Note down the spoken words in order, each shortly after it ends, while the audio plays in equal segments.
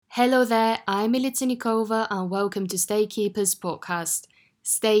Hello there, I'm Milica Nikova and welcome to Staykeepers podcast.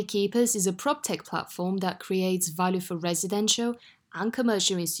 Staykeepers is a PropTech platform that creates value for residential and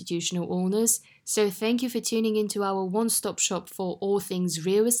commercial institutional owners, so thank you for tuning into our one-stop shop for all things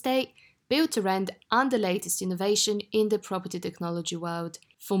real estate, build to rent and the latest innovation in the property technology world.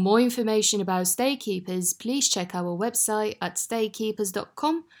 For more information about Staykeepers, please check our website at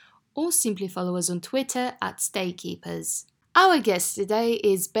staykeepers.com or simply follow us on Twitter at Staykeepers. Our guest today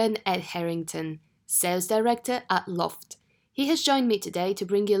is Ben Ed Harrington, Sales Director at Loft. He has joined me today to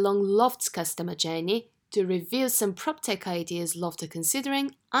bring you along Loft's customer journey, to reveal some PropTech ideas Loft are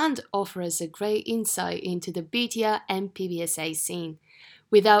considering, and offer us a great insight into the BTR and PBSA scene.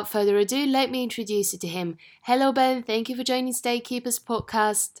 Without further ado, let me introduce you to him. Hello Ben, thank you for joining Staykeepers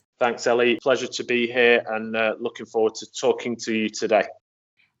podcast. Thanks Ellie, pleasure to be here and looking forward to talking to you today.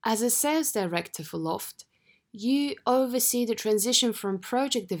 As a Sales Director for Loft, you oversee the transition from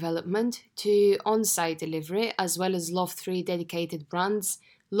project development to on-site delivery, as well as Loft 3 dedicated brands,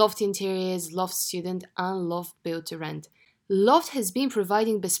 Loft Interiors, Loft Student, and Loft Build to Rent. Loft has been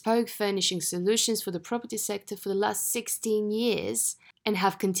providing bespoke furnishing solutions for the property sector for the last 16 years and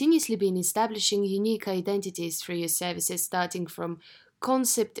have continuously been establishing unique identities through your services, starting from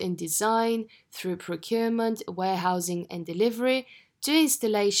concept and design, through procurement, warehousing and delivery, to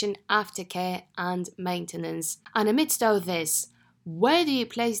installation, aftercare, and maintenance. And amidst all this, where do you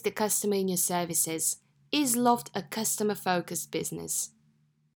place the customer in your services? Is Loft a customer-focused business?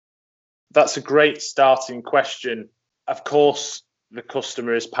 That's a great starting question. Of course, the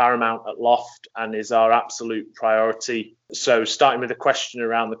customer is paramount at Loft and is our absolute priority. So starting with the question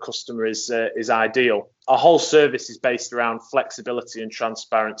around the customer is ideal. Our whole service is based around flexibility and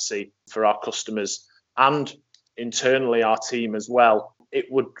transparency for our customers and internally our team as well. It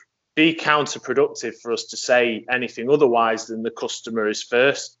would be counterproductive for us to say anything otherwise than the customer is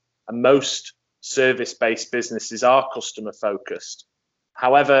first, and most service-based businesses are customer focused.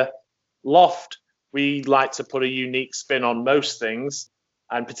 However, Loft, we like to put a unique spin on most things,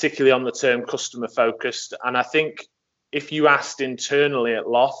 and particularly on the term customer focused. And I think if you asked internally at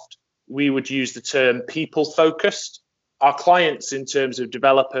Loft, we would use the term people focused. Our clients, in terms of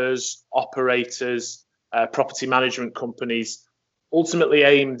developers, operators, property management companies, ultimately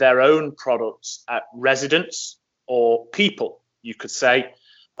aim their own products at residents or people, you could say,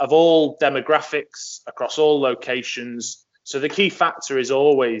 of all demographics across all locations. So the key factor is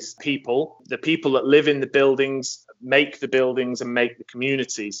always people, the people that live in the buildings, make the buildings and make the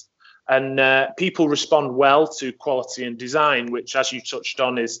communities. And people respond well to quality and design, which, as you touched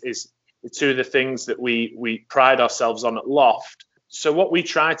on, is two of the things that we pride ourselves on at Loft. So what we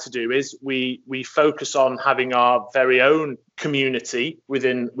try to do is we focus on having our very own community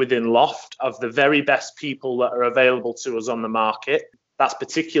within Loft of the very best people that are available to us on the market. That's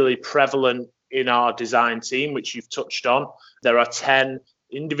particularly prevalent in our design team, which you've touched on. There are 10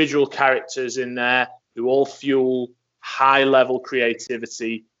 individual characters in there who all fuel high-level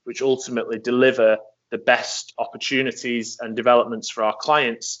creativity, which ultimately deliver the best opportunities and developments for our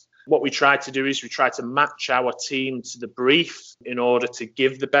clients. What we try to do is we try to match our team to the brief in order to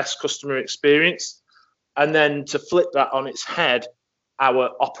give the best customer experience. And then to flip that on its head,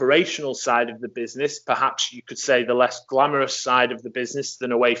 our operational side of the business, perhaps you could say the less glamorous side of the business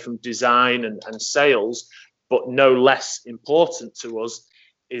than away from design and sales, but no less important to us,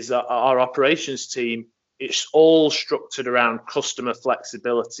 is our operations team. It's all structured around customer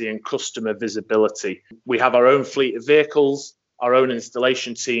flexibility and customer visibility. We have our own fleet of vehicles, our own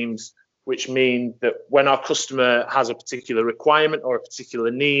installation teams, which mean that when our customer has a particular requirement or a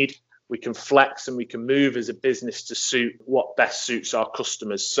particular need, we can flex and we can move as a business to suit what best suits our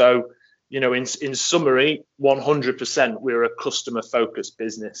customers. So, in summary, 100% we're a customer-focused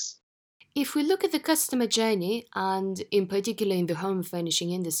business. If we look at the customer journey, and in particular in the home furnishing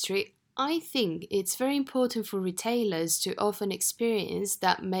industry, I think it's very important for retailers to offer an experience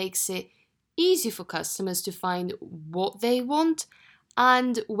that makes it easy for customers to find what they want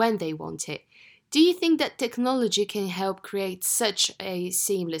and when they want it. Do you think that technology can help create such a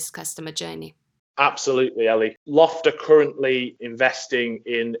seamless customer journey? Absolutely, Ellie. Loft are currently investing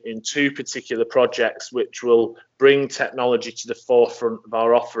in two particular projects which will bring technology to the forefront of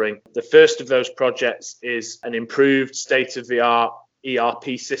our offering. The first of those projects is an improved state-of-the-art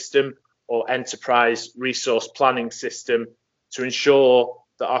ERP system or enterprise resource planning system to ensure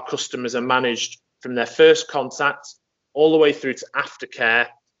that our customers are managed from their first contact all the way through to aftercare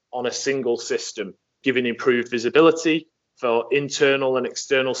on a single system, giving improved visibility for internal and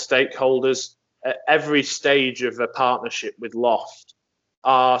external stakeholders at every stage of a partnership with Loft.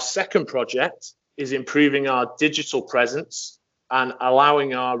 Our second project is improving our digital presence and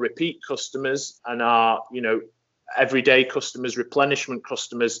allowing our repeat customers and our, everyday customers, replenishment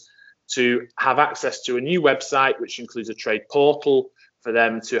customers, to have access to a new website, which includes a trade portal, for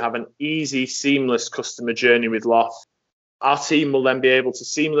them to have an easy, seamless customer journey with Loft. Our team will then be able to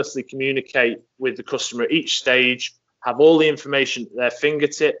seamlessly communicate with the customer at each stage, have all the information at their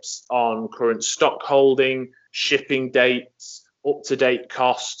fingertips on current stock holding, shipping dates, up-to-date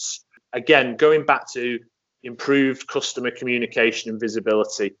costs. Again, going back to improved customer communication and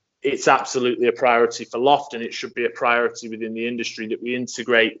visibility. It's absolutely a priority for Loft, and it should be a priority within the industry that we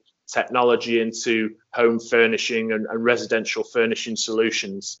integrate technology into home furnishing and residential furnishing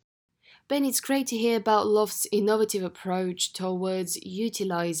solutions. Ben, it's great to hear about Loft's innovative approach towards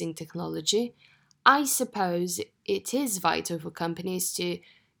utilizing technology. I suppose it is vital for companies to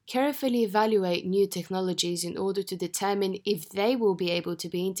carefully evaluate new technologies in order to determine if they will be able to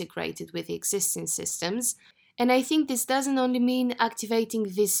be integrated with existing systems. And I think this doesn't only mean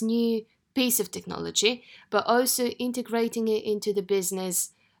activating this new piece of technology, but also integrating it into the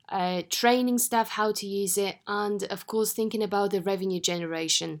business, training staff how to use it, and of course thinking about the revenue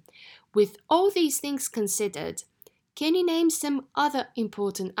generation. With all these things considered, can you name some other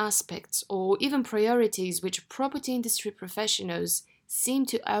important aspects or even priorities which property industry professionals seem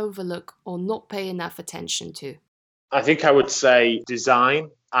to overlook or not pay enough attention to? I think I would say design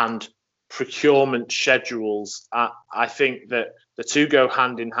and procurement schedules. I think that the two go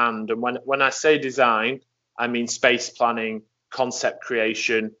hand in hand. And when I say design, I mean space planning, concept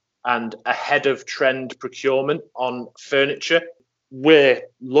creation, and ahead of trend procurement on furniture. We're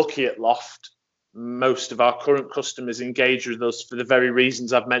lucky at Loft. Most of our current customers engage with us for the very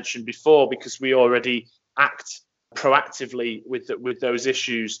reasons I've mentioned before, because we already act proactively with those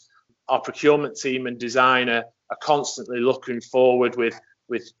issues. Our procurement team and designer are constantly looking forward with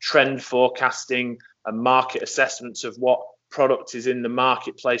trend forecasting and market assessments of what product is in the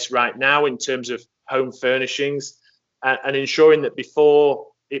marketplace right now in terms of home furnishings, and ensuring that before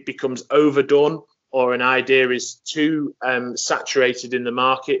it becomes overdone or an idea is too saturated in the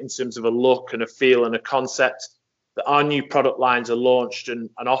market in terms of a look and a feel and a concept, that our new product lines are launched and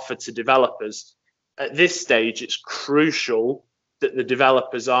offered to developers. At this stage, it's crucial that the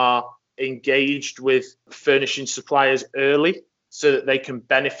developers are engaged with furnishing suppliers early so that they can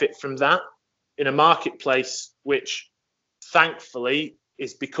benefit from that in a marketplace which thankfully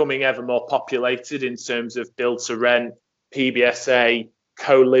is becoming ever more populated in terms of build to rent, PBSA,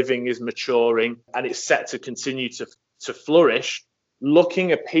 co-living is maturing, and it's set to continue to flourish.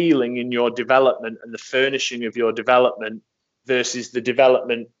 Looking appealing in your development and the furnishing of your development versus the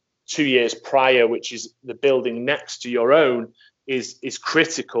development 2 years prior, which is the building next to your own, is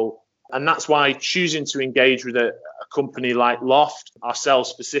critical. And that's why choosing to engage with a company like Loft, ourselves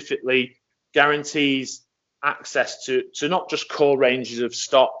specifically, guarantees access to not just core ranges of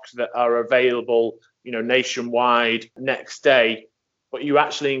stock that are available, nationwide next day, but you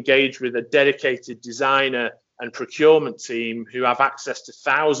actually engage with a dedicated designer and procurement team who have access to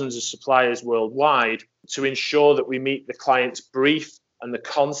thousands of suppliers worldwide to ensure that we meet the client's brief and the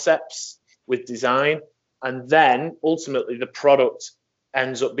concepts with design. And then ultimately the product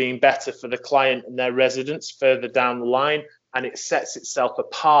ends up being better for the client and their residents further down the line. And it sets itself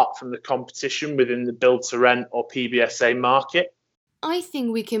apart from the competition within the build to rent or PBSA market. I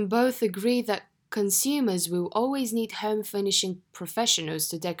think we can both agree that consumers will always need home furnishing professionals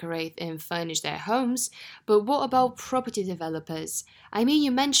to decorate and furnish their homes, but what about property developers? I mean,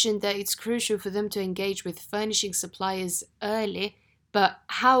 you mentioned that it's crucial for them to engage with furnishing suppliers early, but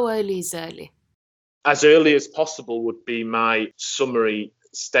how early is early? As early as possible would be my summary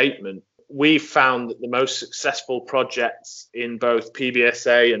statement. We've found that the most successful projects in both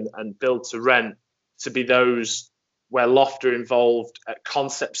PBSA and build to rent to be those where Loft are involved at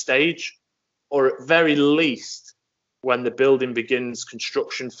concept stage, or at very least when the building begins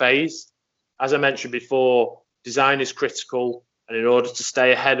construction phase. As I mentioned before, design is critical, and in order to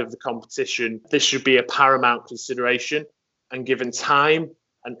stay ahead of the competition, this should be a paramount consideration. And given time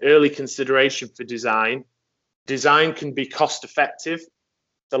and early consideration for design can be cost effective.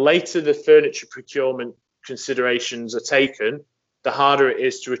 The later the furniture procurement considerations are taken, the harder it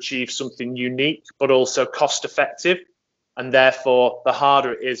is to achieve something unique, but also cost effective. And therefore, the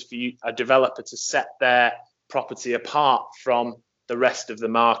harder it is for a developer to set their property apart from the rest of the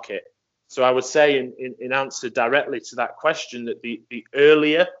market. So I would say in answer directly to that question, that the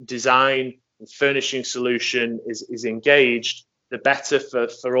earlier design and furnishing solution is engaged, the better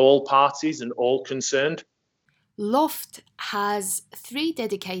for all parties and all concerned. Loft has 3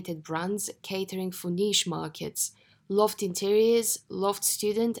 dedicated brands catering for niche markets: Loft Interiors, Loft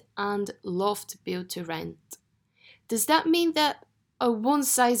Student, and Loft Build to Rent. Does that mean that a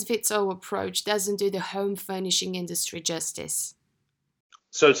one-size-fits-all approach doesn't do the home furnishing industry justice?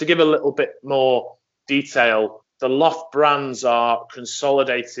 So to give a little bit more detail, the Loft brands are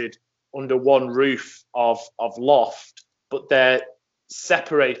consolidated under one roof of Loft, but they're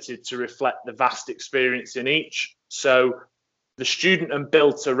separated to reflect the vast experience in each. So the student and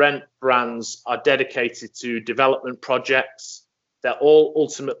build to rent brands are dedicated to development projects. They're all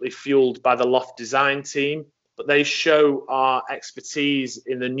ultimately fueled by the Loft design team, but they show our expertise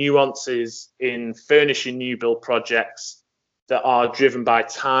in the nuances in furnishing new build projects that are driven by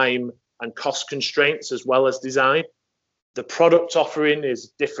time and cost constraints as well as design. The product offering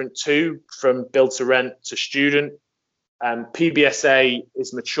is different too, from build to rent to student. PBSA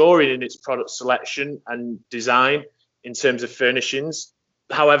is maturing in its product selection and design in terms of furnishings.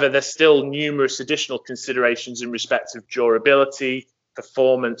 However, there's still numerous additional considerations in respect of durability,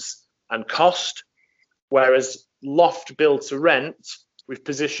 performance, and cost. Whereas Loft build to rent, we've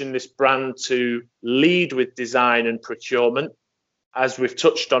positioned this brand to lead with design and procurement. As we've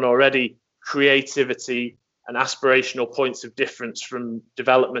touched on already, creativity and aspirational points of difference from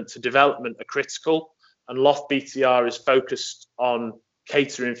development to development are critical, and Loft BTR is focused on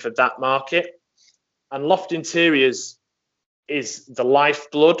catering for that market. And Loft Interiors is the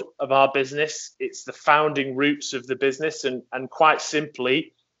lifeblood of our business. It's the founding roots of the business, and quite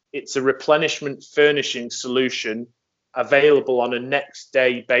simply, it's a replenishment furnishing solution available on a next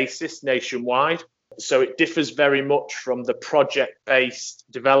day basis nationwide. So it differs very much from the project-based,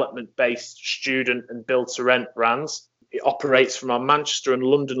 development-based student and build-to-rent brands. It operates from our Manchester and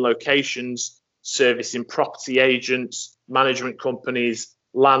London locations, servicing property agents, management companies,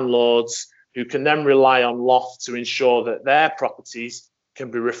 landlords, who can then rely on Loft to ensure that their properties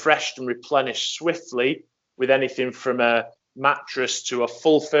can be refreshed and replenished swiftly with anything from a mattress to a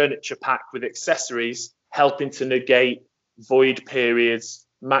full furniture pack with accessories, helping to negate void periods,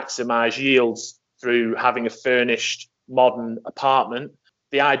 maximize yields through having a furnished modern apartment.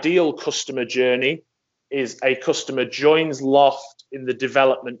 The ideal customer journey is a customer joins Loft in the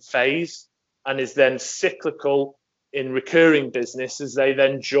development phase and is then cyclical in recurring business as they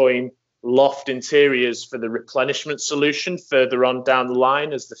then join Loft Interiors for the replenishment solution further on down the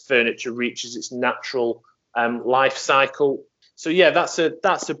line as the furniture reaches its natural life cycle. So yeah, that's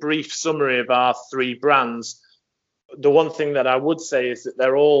a brief summary of our three brands. The one thing that I would say is that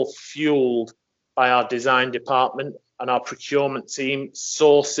they're all fueled by our design department and our procurement team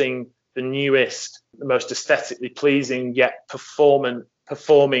sourcing the newest, the most aesthetically pleasing yet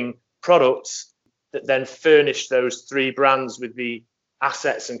performing products that then furnish those three brands with the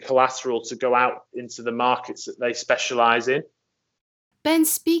assets and collateral to go out into the markets that they specialize in. Ben,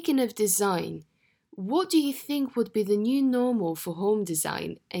 speaking of design, what do you think would be the new normal for home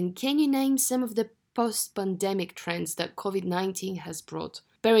design? And can you name some of the post-pandemic trends that COVID-19 has brought?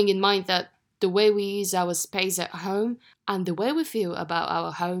 Bearing in mind that the way we use our space at home and the way we feel about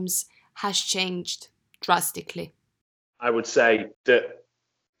our homes has changed drastically. I would say that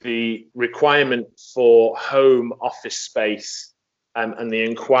the requirement for home office space and the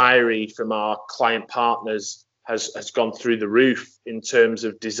inquiry from our client partners has gone through the roof in terms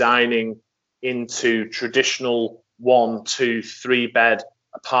of designing into traditional 1, 2, 3 bed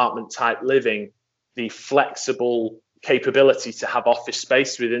apartment type living, the flexible capability to have office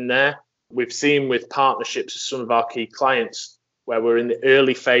space within there. We've seen with partnerships with some of our key clients where we're in the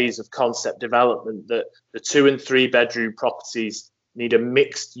early phase of concept development that the 2 and 3 bedroom properties need a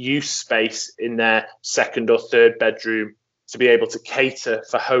mixed use space in their 2nd or 3rd bedroom to be able to cater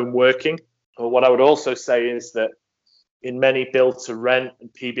for home working. But what I would also say is that in many build to rent and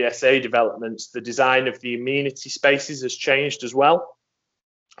PBSA developments, the design of the amenity spaces has changed as well.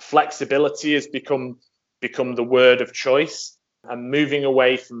 Flexibility has become the word of choice, and moving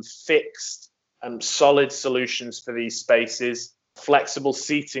away from fixed and solid solutions for these spaces. Flexible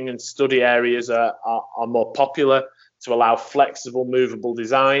seating and study areas are more popular to allow flexible, movable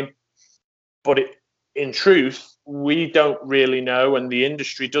design. But in truth, we don't really know, and the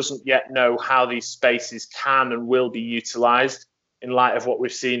industry doesn't yet know how these spaces can and will be utilized in light of what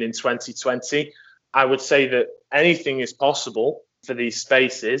we've seen in 2020. I would say that anything is possible for these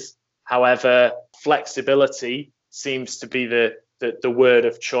spaces. However, flexibility seems to be the word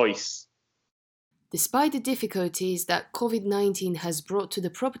of choice. Despite the difficulties that COVID-19 has brought to the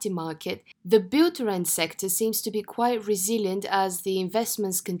property market, the build-to-rent sector seems to be quite resilient as the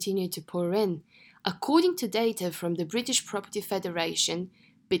investments continue to pour in. According to data from the British Property Federation,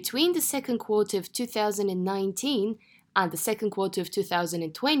 between the second quarter of 2019 and the second quarter of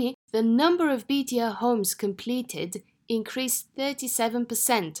 2020, the number of BTR homes completed increased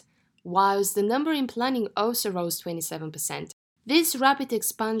 37%, whilst the number in planning also rose 27%. This rapid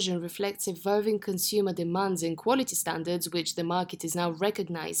expansion reflects evolving consumer demands and quality standards, which the market is now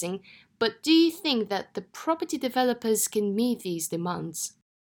recognizing. But do you think that the property developers can meet these demands?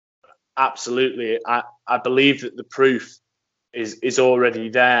 Absolutely. I believe that the proof is already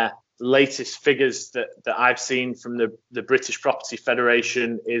there. The latest figures that I've seen from the British Property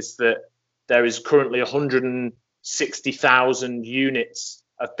Federation is that there is currently 160,000 units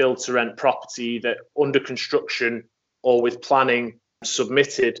of build-to-rent property that under construction or with planning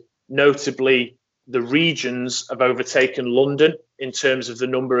submitted. Notably, the regions have overtaken London in terms of the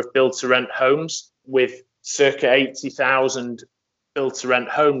number of build-to-rent homes, with circa 80,000 build-to-rent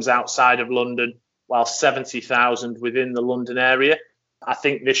homes outside of London, while 70,000 within the London area. I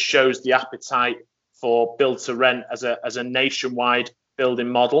think this shows the appetite for build-to-rent as a nationwide building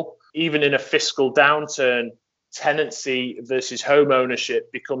model. Even in a fiscal downturn, tenancy versus home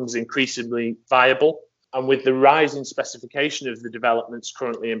ownership becomes increasingly viable. And with the rising specification of the developments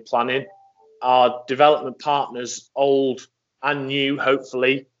currently in planning, our development partners, old and new,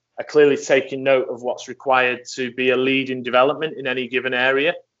 hopefully, are clearly taking note of what's required to be a leading development in any given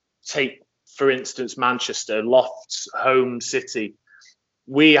area. Take, for instance, Manchester, Lofts, Home City.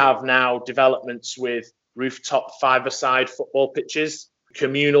 We have now developments with rooftop five-a-side football pitches,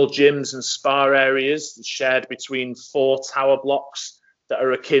 communal gyms and spa areas shared between 4 tower blocks that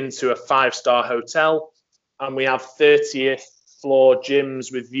are akin to a 5-star hotel. And we have 30th floor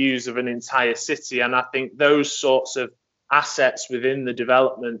gyms with views of an entire city. And I think those sorts of assets within the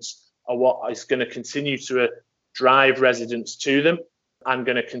developments are what is going to continue to drive residents to them and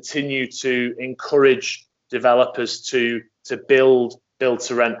going to continue to encourage developers to build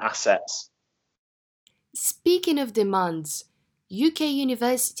to rent assets. Speaking of demands, UK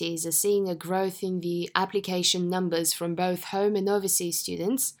universities are seeing a growth in the application numbers from both home and overseas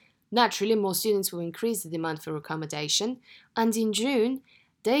students. Naturally, more students will increase the demand for accommodation. And in June,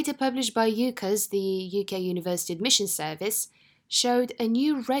 data published by UCAS, the UK University Admissions Service, showed a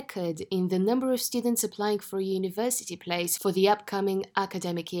new record in the number of students applying for a university place for the upcoming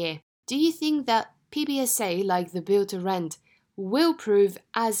academic year. Do you think that PBSA, like the build to rent, will prove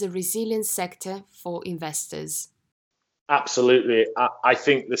as a resilient sector for investors? Absolutely. I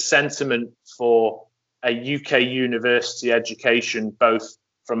think the sentiment for a UK university education, both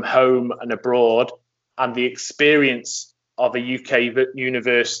from home and abroad, and the experience of a UK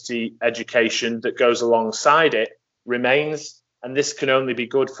university education that goes alongside it remains. And this can only be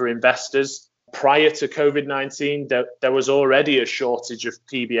good for investors. Prior to COVID-19, there was already a shortage of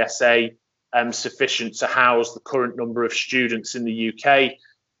PBSA sufficient to house the current number of students in the UK.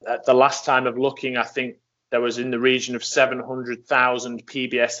 At the last time of looking, I think there was in the region of 700,000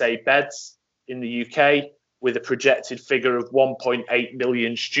 PBSA beds in the UK, with a projected figure of 1.8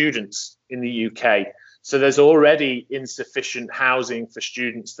 million students in the UK. So there's already insufficient housing for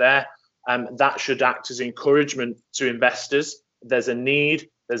students there. That should act as encouragement to investors. There's a need,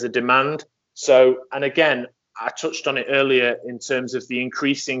 there's a demand. So, and again, I touched on it earlier in terms of the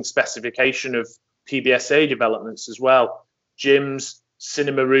increasing specification of PBSA developments as well. Gyms,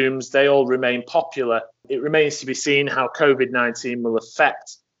 cinema rooms, they all remain popular. It remains to be seen how COVID-19 will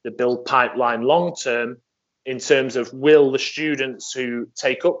affect the build pipeline long term in terms of will the students who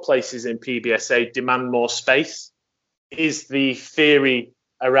take up places in PBSA demand more space? Is the theory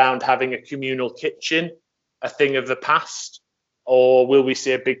around having a communal kitchen a thing of the past? Or will we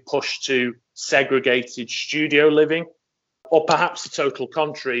see a big push to segregated studio living? Or perhaps the total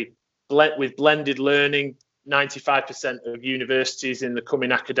contrary, with blended learning. 95% of universities in the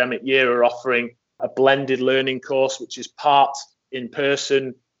coming academic year are offering a blended learning course, which is part in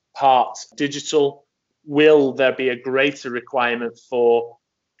person, part digital. Will there be a greater requirement for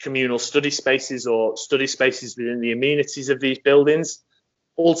communal study spaces or study spaces within the amenities of these buildings?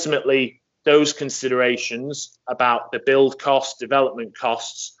 Ultimately, those considerations about the build cost, development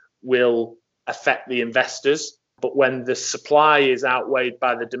costs will affect the investors. But when the supply is outweighed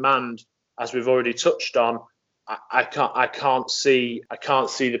by the demand, as we've already touched on, I can't see the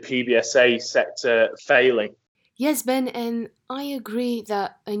PBSA sector failing. Yes, Ben, and I agree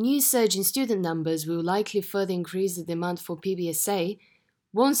that a new surge in student numbers will likely further increase the demand for PBSA,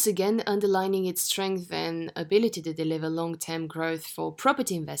 once again underlining its strength and ability to deliver long-term growth for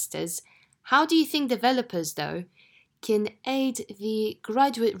property investors. How do you think developers, though, can aid the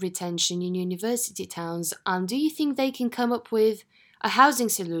graduate retention in university towns, and do you think they can come up with a housing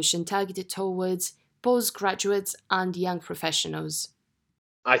solution targeted towards postgraduates and young professionals?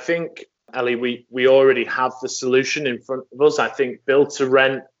 I think, Ellie, we already have the solution in front of us. I think build to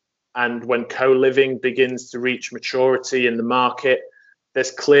rent, and when co-living begins to reach maturity in the market,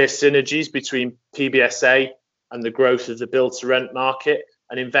 there's clear synergies between PBSA and the growth of the build-to-rent market,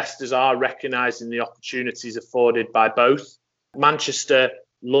 and investors are recognising the opportunities afforded by both. Manchester,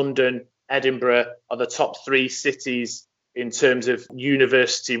 London, Edinburgh are the top 3 cities in terms of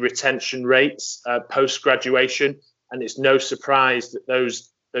university retention rates post-graduation, and it's no surprise that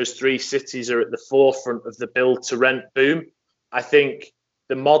those 3 cities are at the forefront of the build-to-rent boom. I think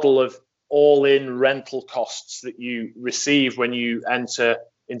the model of all-in rental costs that you receive when you enter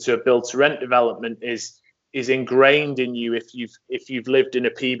into a build-to-rent development is ingrained in you if you've lived in a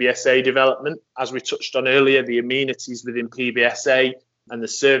PBSA development. As we touched on earlier, the amenities within PBSA and the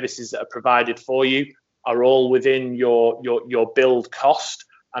services that are provided for you are all within your build cost.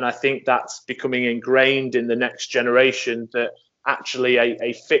 And I think that's becoming ingrained in the next generation, that actually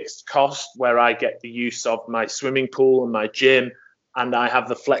a fixed cost where I get the use of my swimming pool and my gym, and I have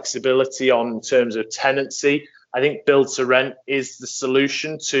the flexibility on terms of tenancy. I think build to rent is the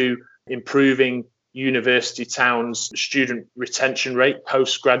solution to improving university towns' student retention rate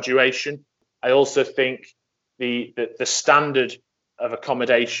post-graduation. I also think the standard of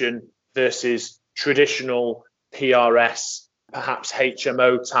accommodation versus traditional PRS, perhaps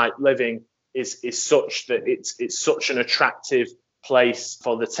HMO type living, is such that it's such an attractive place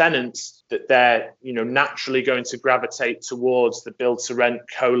for the tenants that they're naturally going to gravitate towards the build to rent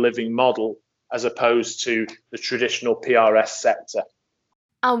co-living model as opposed to the traditional PRS sector.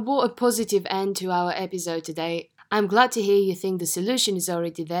 And what a positive end to our episode today. I'm glad to hear you think the solution is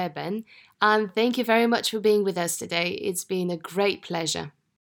already there, Ben. And thank you very much for being with us today. It's been a great pleasure.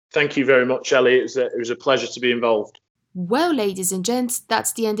 Thank you very much, Ellie. It was a pleasure to be involved. Well, ladies and gents,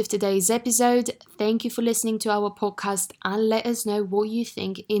 that's the end of today's episode. Thank you for listening to our podcast, and let us know what you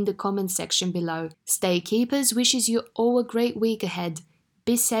think in the comment section below. Stay Keepers wishes you all a great week ahead.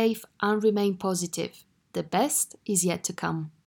 Be safe and remain positive. The best is yet to come.